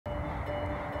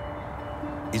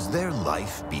Is there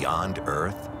life beyond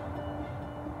Earth?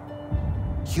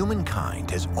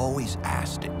 Humankind has always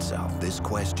asked itself this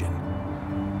question,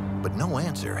 but no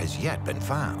answer has yet been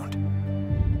found.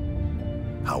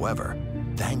 However,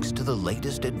 thanks to the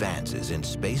latest advances in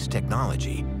space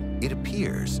technology, it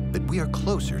appears that we are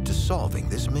closer to solving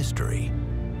this mystery.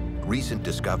 Recent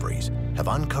discoveries have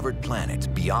uncovered planets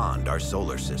beyond our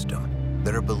solar system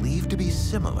that are believed to be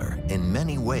similar in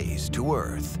many ways to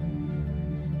Earth.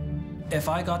 If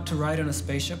I got to ride on a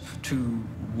spaceship to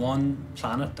one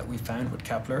planet that we found with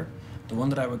Kepler, the one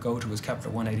that I would go to is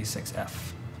Kepler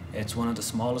 186f. It's one of the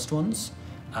smallest ones.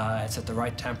 It's at the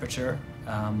right temperature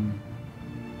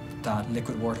that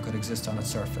liquid water could exist on its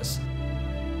surface.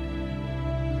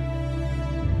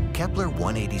 Kepler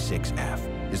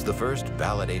 186f is the first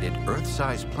validated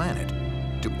Earth-sized planet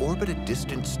to orbit a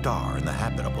distant star in the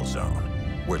habitable zone,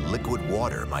 where liquid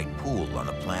water might pool on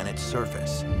the planet's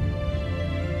surface.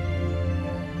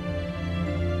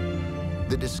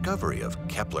 The discovery of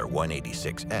Kepler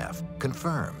 186f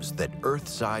confirms that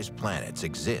Earth-sized planets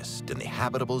exist in the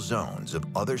habitable zones of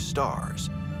other stars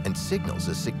and signals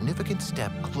a significant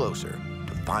step closer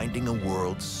to finding a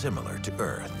world similar to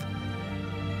Earth.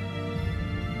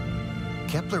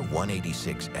 Kepler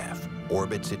 186f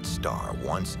orbits its star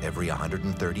once every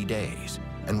 130 days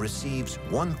and receives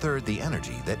 1/3 the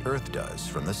energy that Earth does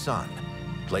from the Sun,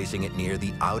 placing it near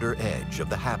the outer edge of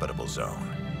the habitable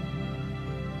zone.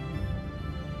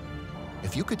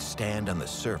 If you could stand on the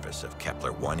surface of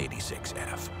Kepler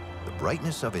 186f, the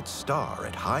brightness of its star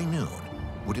at high noon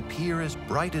would appear as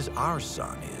bright as our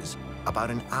Sun is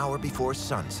about an hour before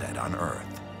sunset on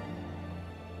Earth.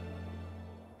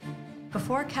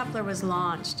 Before Kepler was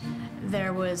launched,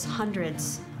 there was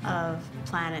hundreds of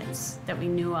planets that we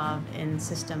knew of in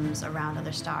systems around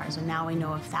other stars, and now we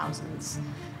know of thousands.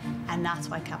 And that's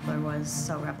why Kepler was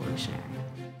so revolutionary.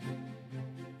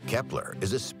 Kepler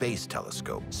is a space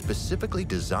telescope specifically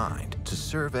designed to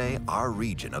survey our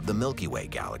region of the Milky Way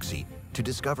galaxy to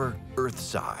discover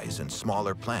Earth-size and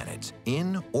smaller planets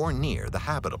in or near the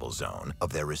habitable zone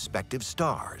of their respective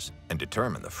stars and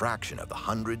determine the fraction of the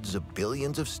hundreds of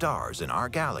billions of stars in our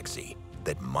galaxy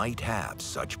that might have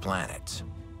such planets.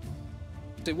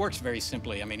 It works very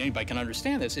simply. I mean, anybody can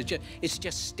understand this. It's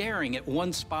just staring at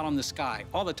one spot on the sky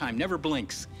all the time, never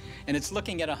blinks. And it's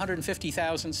looking at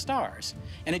 150,000 stars.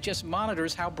 And it just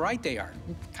monitors how bright they are,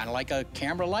 kind of like a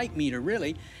camera light meter,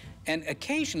 really. And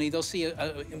occasionally, they'll see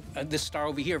this star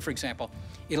over here, for example.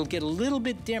 It'll get a little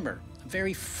bit dimmer, a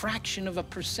very fraction of a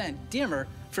percent dimmer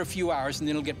for a few hours, and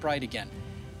then it'll get bright again.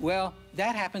 Well,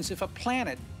 that happens if a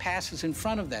planet passes in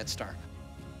front of that star.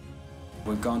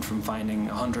 We've gone from finding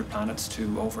 100 planets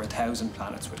to over 1,000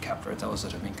 planets with Kepler, those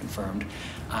that have been confirmed.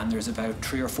 And there's about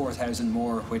 3,000 or 4,000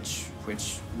 more which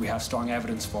we have strong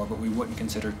evidence for, but we wouldn't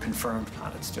consider confirmed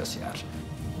planets just yet.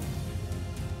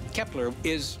 Kepler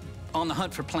is on the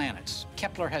hunt for planets.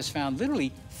 Kepler has found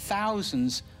literally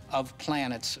thousands of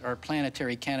planets or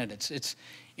planetary candidates.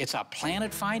 It's a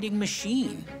planet-finding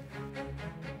machine.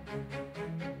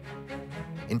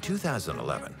 In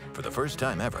 2011, for the first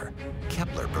time ever,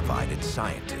 Kepler provided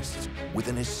scientists with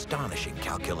an astonishing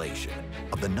calculation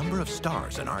of the number of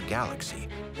stars in our galaxy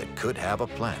that could have a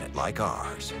planet like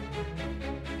ours.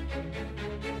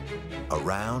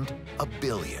 Around 1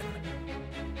 billion.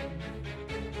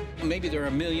 Maybe there are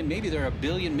a million, maybe there are a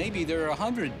billion, maybe there are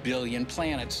 100 billion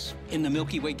planets in the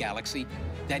Milky Way galaxy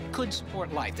that could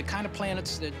support life, the kind of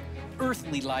planets that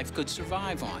earthly life could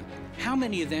survive on. How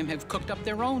many of them have cooked up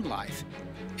their own life?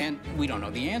 And we don't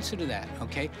know the answer to that,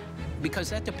 okay?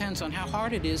 Because that depends on how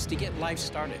hard it is to get life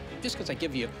started. Just because I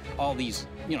give you all these,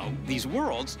 these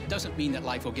worlds doesn't mean that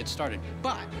life will get started.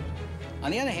 But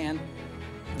on the other hand,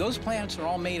 those planets are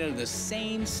all made out of the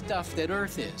same stuff that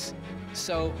Earth is.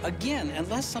 So again,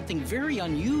 unless something very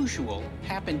unusual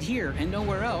happened here and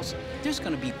nowhere else, there's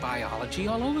going to be biology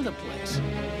all over the place.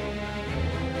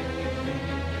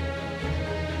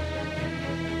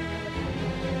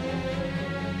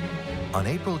 On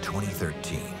April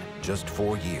 2013, just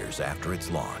 4 years after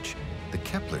its launch, the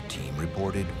Kepler team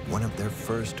reported one of their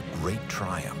first great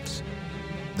triumphs: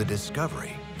 the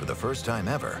discovery, for the first time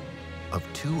ever, of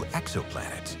 2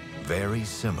 exoplanets very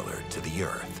similar to the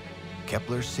Earth,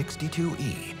 Kepler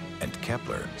 62e and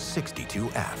Kepler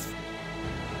 62f.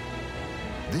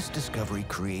 This discovery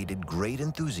created great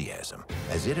enthusiasm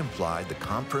as it implied the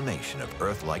confirmation of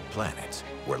Earth-like planets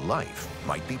where life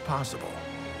might be possible.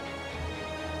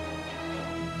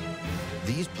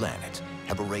 These planets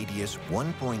have a radius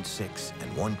 1.6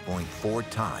 and 1.4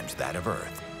 times that of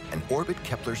Earth and orbit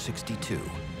Kepler 62,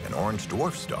 an orange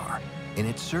dwarf star, in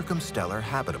its circumstellar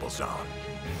habitable zone.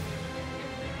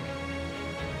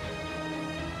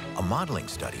 A modeling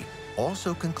study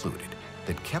also concluded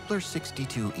that Kepler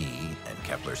 62e and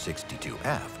Kepler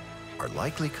 62f are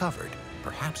likely covered,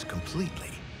 perhaps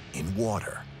completely, in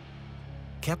water.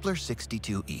 Kepler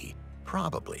 62e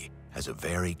probably has a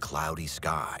very cloudy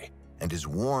sky and is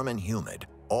warm and humid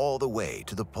all the way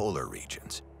to the polar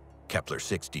regions. Kepler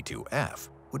 62f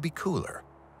would be cooler,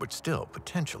 but still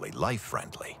potentially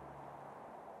life-friendly.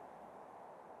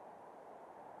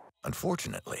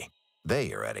 Unfortunately,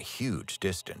 they are at a huge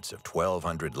distance of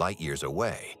 1,200 light-years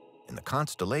away in the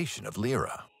constellation of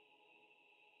Lyra.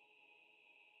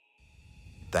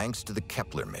 Thanks to the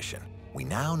Kepler mission, we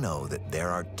now know that there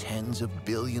are tens of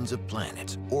billions of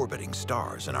planets orbiting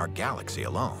stars in our galaxy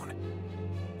alone.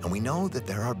 And we know that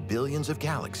there are billions of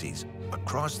galaxies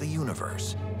across the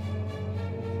universe.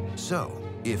 So,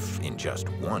 if in just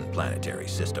one planetary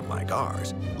system like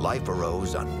ours, life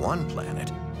arose on one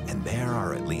planet, and there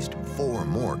are at least 4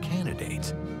 more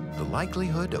candidates, the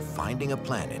likelihood of finding a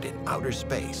planet in outer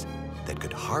space that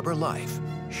could harbor life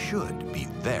should be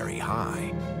very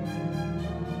high.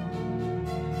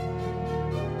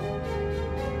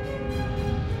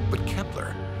 But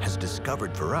Kepler has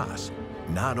discovered for us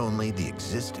not only the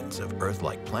existence of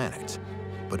Earth-like planets,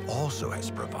 but also has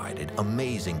provided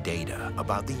amazing data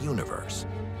about the universe,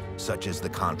 such as the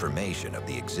confirmation of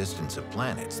the existence of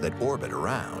planets that orbit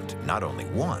around not only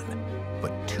 1,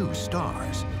 but 2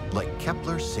 stars, like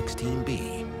Kepler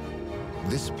 16b.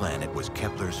 This planet was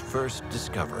Kepler's first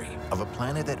discovery of a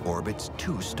planet that orbits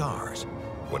 2 stars,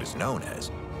 what is known as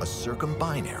a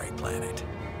circumbinary planet.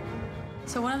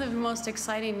 So one of the most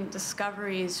exciting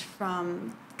discoveries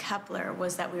from Kepler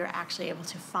was that we were actually able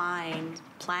to find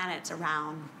planets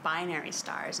around binary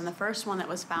stars. And the first one that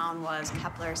was found was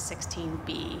Kepler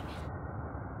 16b.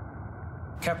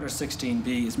 Kepler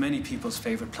 16b is many people's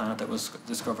favorite planet that was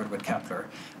discovered with Kepler.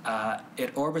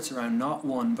 It orbits around not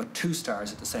 1, but 2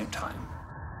 stars at the same time.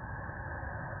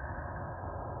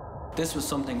 This was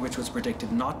something which was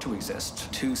predicted not to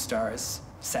exist. 2 stars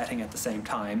setting at the same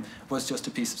time was just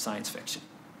a piece of science fiction.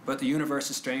 But the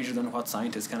universe is stranger than what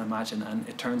scientists can imagine, and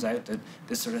it turns out that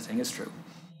this sort of thing is true.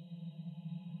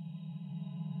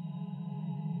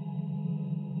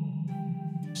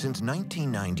 Since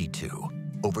 1992,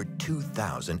 over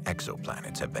 2,000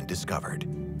 exoplanets have been discovered.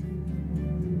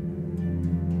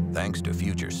 Thanks to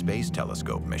future space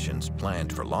telescope missions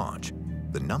planned for launch,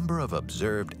 the number of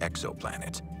observed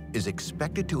exoplanets is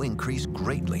expected to increase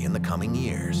greatly in the coming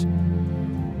years.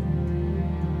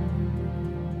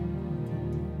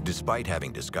 Despite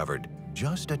having discovered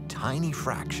just a tiny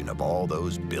fraction of all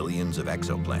those billions of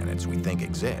exoplanets we think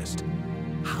exist,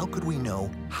 how could we know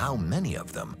how many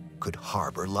of them could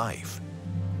harbor life?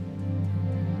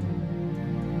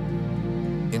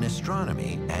 In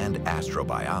astronomy and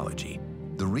astrobiology,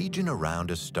 the region around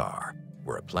a star,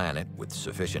 where a planet with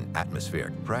sufficient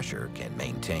atmospheric pressure can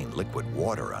maintain liquid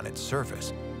water on its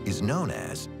surface, is known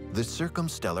as the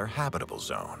circumstellar habitable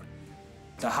zone.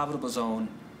 The habitable zone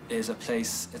is a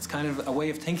place, it's kind of a way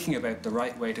of thinking about the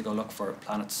right way to go look for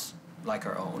planets like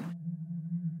our own.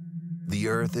 The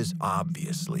Earth is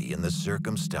obviously in the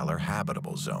circumstellar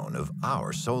habitable zone of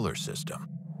our solar system.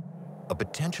 A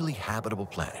potentially habitable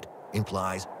planet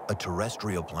implies a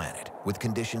terrestrial planet with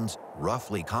conditions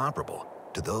roughly comparable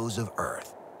to those of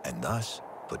Earth, and thus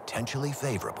potentially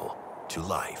favorable to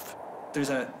life. There's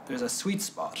a sweet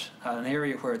spot, an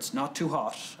area where it's not too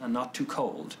hot and not too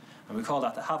cold, and we call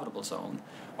that the habitable zone,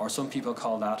 or some people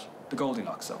call that the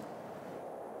Goldilocks zone.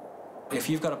 If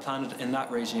you've got a planet in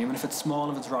that regime, and if it's small,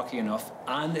 if it's rocky enough,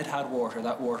 and it had water,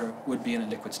 that water would be in a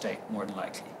liquid state, more than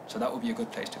likely. So that would be a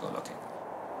good place to go looking.